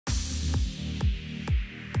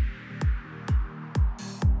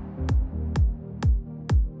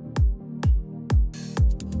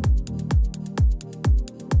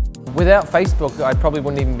Without Facebook, I probably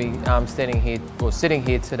wouldn't even be standing here or sitting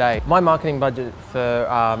here today. My marketing budget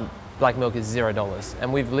for Black Milk is $0,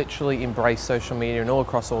 and we've literally embraced social media and all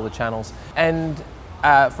across all the channels. And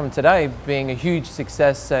from today being a huge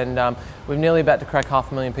success, and we're nearly about to crack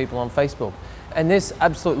 500,000 people on Facebook. And this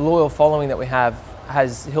absolute loyal following that we have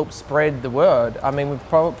has helped spread the word. I mean, we've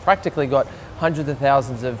practically got hundreds of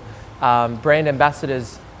thousands of brand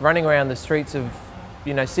ambassadors running around the streets of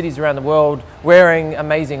cities around the world wearing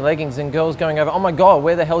amazing leggings, and girls going over, oh my God,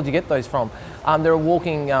 where the hell did you get those from? They're a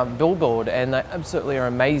walking billboard, and they absolutely are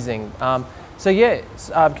amazing. So yeah,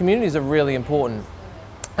 communities are really important.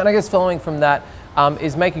 And I guess following from that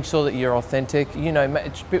is making sure that you're authentic.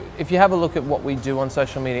 If you have a look at what we do on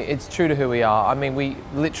social media, it's true to who we are. I mean, we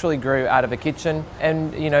literally grew out of a kitchen,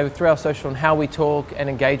 and through our social and how we talk and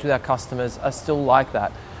engage with our customers are still like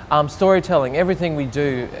that. Storytelling, everything we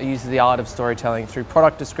do uses the art of storytelling through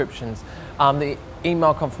product descriptions, the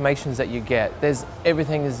email confirmations that you get.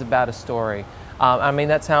 Everything is about a story. I mean,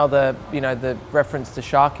 that's how the reference to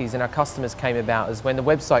Sharkies and our customers came about, is when the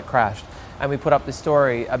website crashed and we put up this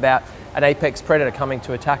story about an apex predator coming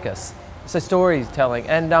to attack us. So storytelling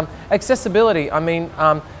and accessibility. I mean,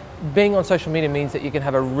 being on social media means that you can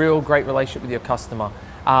have a real great relationship with your customer.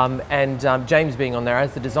 James being on there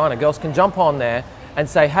as the designer, girls can jump on there and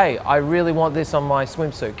say, hey, I really want this on my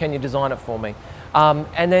swimsuit, can you design it for me?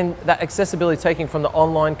 And then that accessibility, taking from the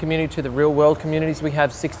online community to the real world communities. We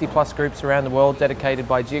have 60+ groups around the world dedicated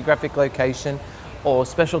by geographic location or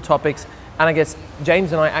special topics. And I guess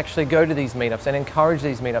James and I actually go to these meetups and encourage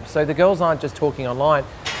these meetups. So the girls aren't just talking online,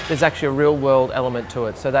 there's actually a real world element to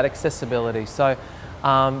it. So that accessibility. So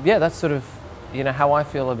yeah, that's sort of how I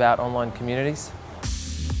feel about online communities.